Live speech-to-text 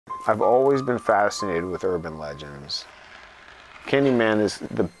I've always been fascinated with urban legends. Candyman is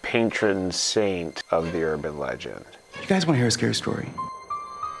the patron saint of the urban legend. You guys want to hear a scary story?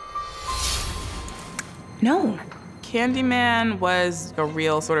 No. Candyman was a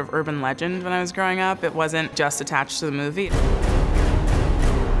real sort of urban legend when I was growing up. It wasn't just attached to the movie.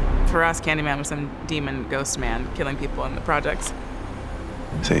 For us, Candyman was some demon ghost man killing people in the projects.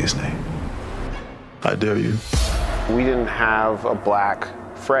 Say his name. I dare you. We didn't have a black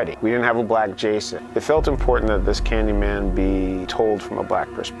Freddy. We didn't have a black Jason. It felt important that this Candyman be told from a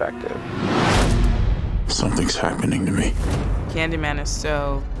black perspective. Something's happening to me. Candyman is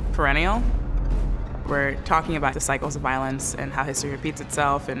so perennial. We're talking about the cycles of violence and how history repeats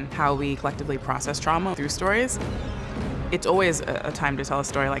itself and how we collectively process trauma through stories. It's always a time to tell a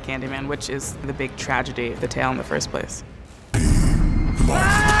story like Candyman, which is the big tragedy of the tale in the first place.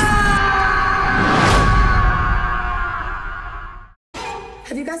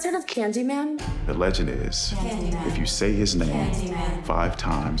 Have you guys heard of Candyman? The legend is, Candyman. if you say his name Candyman. 5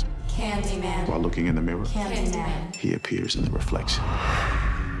 times Candyman. while looking in the mirror, Candyman. he appears in the reflection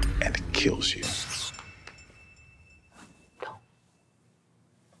and kills you.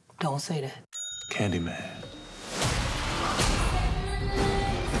 Don't say that. Candyman.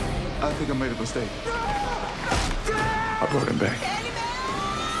 I think I made a mistake. I brought him back.